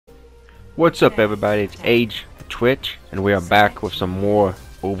What's up, everybody? It's Age Twitch, and we are back with some more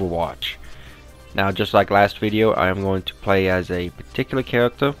Overwatch. Now, just like last video, I am going to play as a particular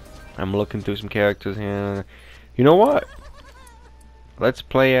character. I'm looking through some characters here. You know what? Let's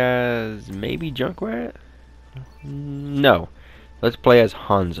play as maybe Junkrat? No. Let's play as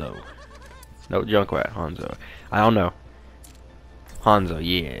Hanzo. No, Junkrat, Hanzo. I don't know. Hanzo,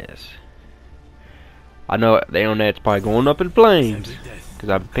 yes. I know the internet's probably going up in flames because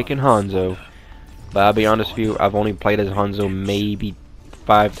I'm picking Hanzo, but I'll be honest with you, I've only played as Hanzo maybe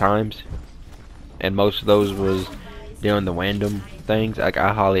 5 times, and most of those was doing the random things. Like,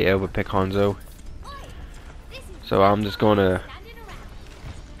 I hardly ever pick Hanzo, so I'm just gonna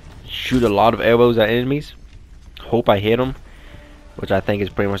shoot a lot of arrows at enemies, hope I hit them, which I think is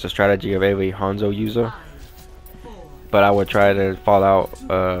pretty much the strategy of every Hanzo user. But I would try to fall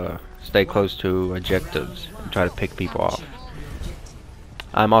out, stay close to objectives, and try to pick people off.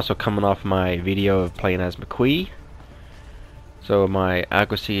 I'm also coming off my video of playing as McQuee, so my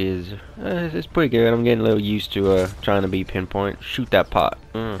accuracy is it's pretty good. I'm getting a little used to trying to be pinpoint. Shoot that pot.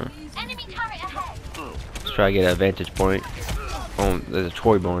 Let's try to get a vantage point. Oh, there's a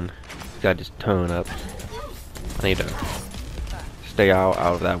Troy born. Got just turn up. I need to stay out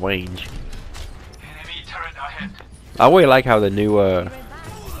of that range. I really like how the new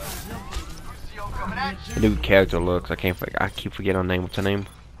character looks. I keep forgetting her name. What's her name?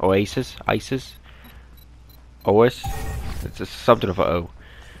 Oasis? Isis? Ois? It's just something of a O.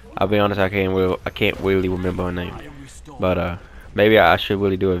 I'll be honest, I can't really remember her name. But maybe I should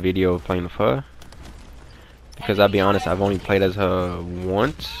really do a video of playing with her, because I'll be honest, I've only played as her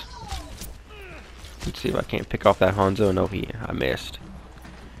once. Let's see if I can't pick off that Hanzo. No, I missed.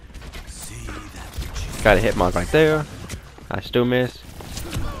 Got a hit mark right there. I still miss.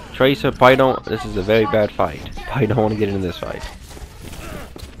 Tracer, probably don't. This is a very bad fight. Probably don't want to get into this fight.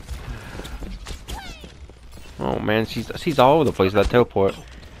 Oh man, she's all over the place with that teleport.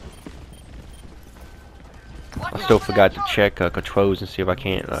 I still forgot to check controls and see if I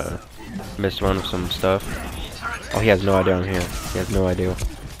can't mess around with some stuff. Oh, he has no idea I'm here. He has no idea.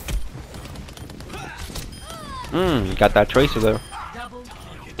 Got that Tracer though.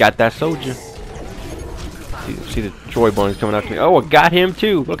 Got that soldier. See the Troy bones coming after me. Oh, I got him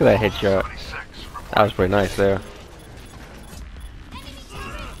too. Look at that headshot. That was pretty nice there.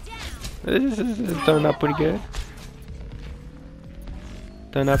 This is turned out pretty good.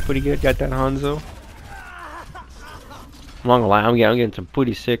 Turned out pretty good. Got that Hanzo. I'm not gonna lie, I'm getting some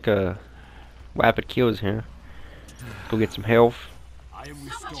pretty sick rapid kills here. Go get some health.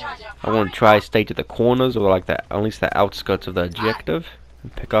 I want to try to stay to the corners, or like at least the outskirts of the objective,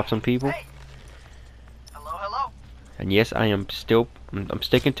 and pick off some people. And yes, I'm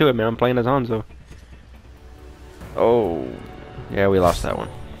sticking to it, man. I'm playing as Hanzo. Oh, yeah, we lost that one.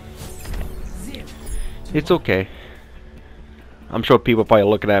 It's okay. I'm sure people are probably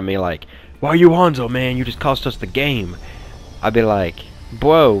looking at me like, "Why are you Hanzo, man? You just cost us the game." I'd be like,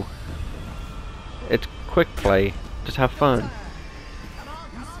 "Bro, it's quick play. Just have fun."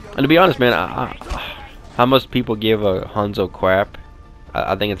 And to be honest, man, how much people give a Hanzo crap,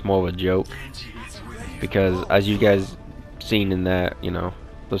 I think it's more of a joke. Because as you guys seen in that, you know,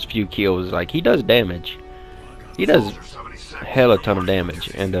 those few kills, like, he does damage. He does hell a ton of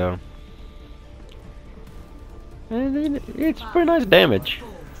damage, and it's pretty nice damage,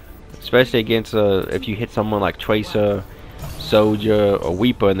 especially against if you hit someone like Tracer, Soldier, or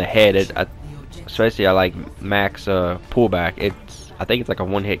Weeper in the head. Especially I like max pullback. I think it's like a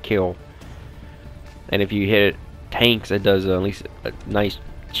one-hit kill, and if you hit tanks, it does at least a nice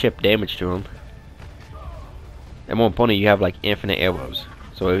chip damage to them. And more importantly, you have like infinite arrows.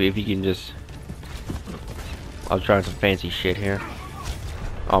 So if you can just... I was trying some fancy shit here.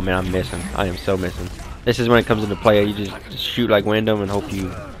 Oh man, I'm missing. I am so missing. This is when it comes into play. You just shoot like random and hope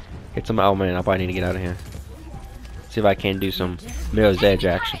you hit some... Oh man, I probably need to get out of here. See if I can do some Mirror's Edge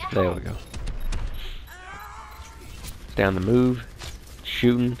action. There we go. Stay on the move.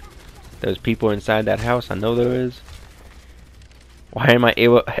 Shooting. There's people inside that house. I know there is. Why are my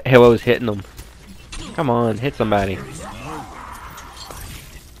arrows hitting them? Come on, hit somebody.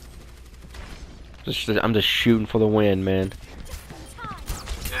 I'm just shooting for the win, man.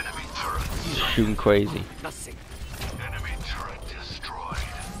 Just shooting crazy.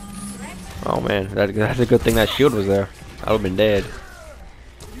 Oh man, that's a good thing that shield was there. I would have been dead.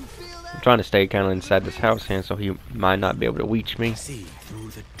 I'm trying to stay kind of inside this house here, so he might not be able to reach me.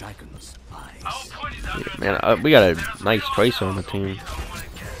 Yeah, man, we got a nice Tracer on the team.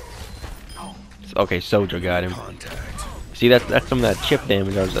 Okay, Soldier got him. See, that's some of that chip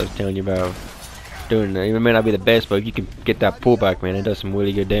damage I was telling you about. Doing it may not be the best, but if you can get that pullback, man, it does some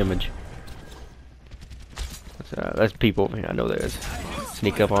really good damage. So there's people over here. I know there is.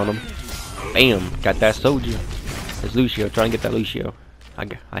 Sneak up on them. Bam! Got that soldier. There's Lucio. Try and get that Lucio.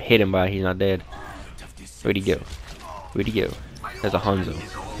 I hit him, but he's not dead. Where'd he go? Where'd he go? There's a Hanzo.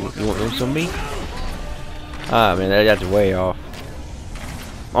 You want some of me? Ah, man, that's way off.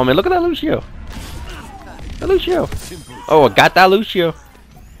 Oh, man, look at that Lucio. That Lucio. Oh, I got that Lucio.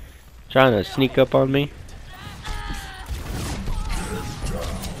 Trying to sneak up on me.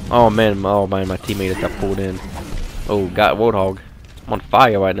 Oh, man, my teammate got pulled in. Oh, got Warthog. I'm on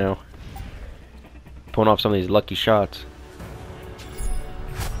fire right now. Pulling off some of these lucky shots.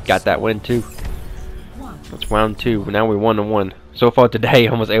 Got that win, too. That's round 2. Now we're 1-1. So far today,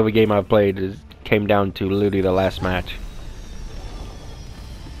 almost every game I've played came down to literally the last match.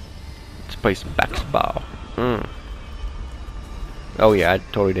 Let's play some basketball. Oh yeah, I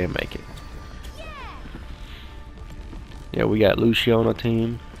totally didn't make it. Yeah, we got Lucio on our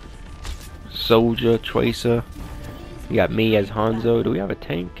team. Soldier, Tracer. We got me as Hanzo. Do we have a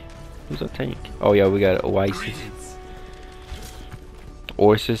tank? Who's our tank? Oh yeah, we got Oasis.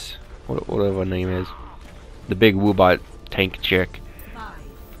 Orsis. Whatever her name is. The big robot tank chick.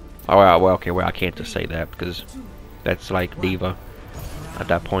 Oh well, okay, well I can't just say that because that's like Diva at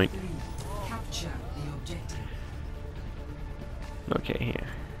that point. Okay, here.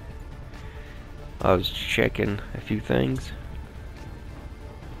 I was checking a few things.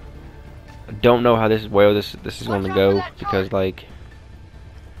 I don't know how this is going to go because like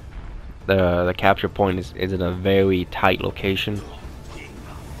the capture point is in a very tight location.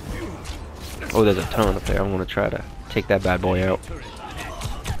 Oh, there's a ton up there. I'm gonna try to take that bad boy out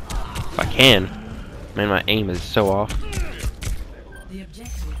if I can. Man, my aim is so off.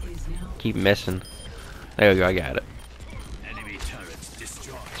 Keep missing. There we go. I got it.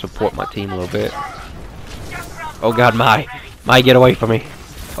 Support my team a little bit. Oh God, my get away from me.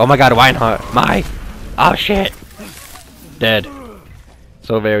 Oh my God, Reinhardt, oh shit, dead.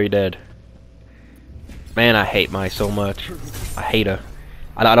 So very dead. Man, I hate my so much. I hate her.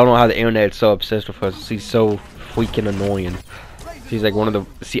 I don't know how the internet is so obsessed with her. She's so freaking annoying. She's like one of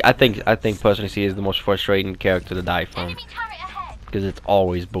the. I think personally she is the most frustrating character to die from. Because it's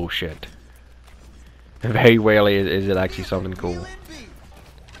always bullshit. Very rarely is it actually something cool.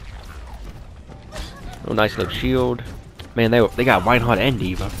 Oh, nice little shield. Man, they got Reinhardt and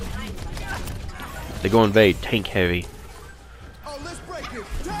Diva. They're going very tank heavy.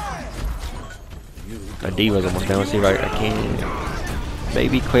 Diva's almost down. Let's see if I can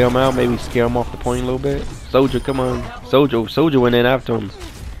maybe clear him out. Maybe scare him off the point a little bit. Soldier, come on. Soldier went in after him.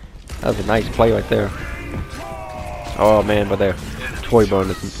 That was a nice play right there. Oh man, but their toy bone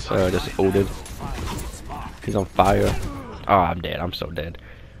is just ulted. He's on fire. Oh, I'm dead. I'm so dead.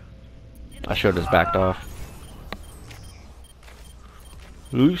 I should have just backed off.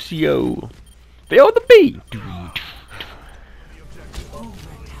 Lucio, feel the beat.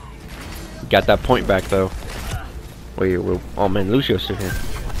 Got that point back though. Wait, oh man, Lucio's still here.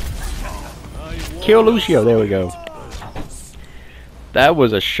 Kill Lucio. There we go. That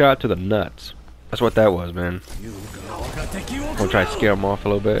was a shot to the nuts. That's what that was, man. I'm gonna try to scare him off a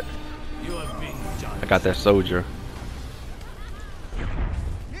little bit. I got that soldier.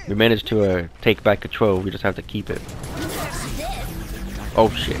 We managed to take back control. We just have to keep it. Oh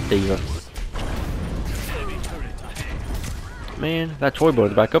shit, Diva. Man, that toy boy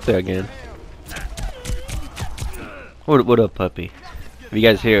is back up there again. What up, puppy? If you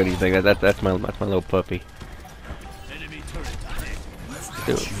guys hear anything, that's my little puppy.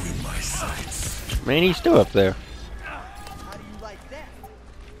 Man, he's still up there.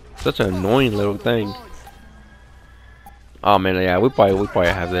 Such an annoying little thing. Oh man, yeah, we probably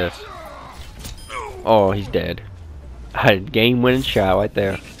have this. Oh, he's dead. I had game-winning shot right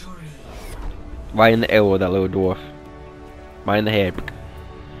there. Right in the elbow of that little dwarf. Right in the head.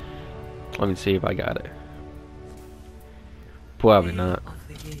 Let me see if I got it. Probably not.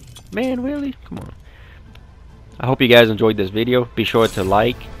 Man, really? Come on. I hope you guys enjoyed this video. Be sure to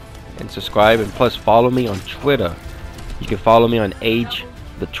like and subscribe, and plus follow me on Twitter. You can follow me on Age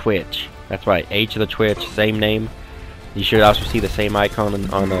the Twitch. That's right, Age the Twitch, same name. You should also see the same icon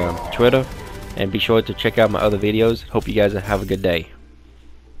on Twitter. And be sure to check out my other videos. Hope you guys have a good day.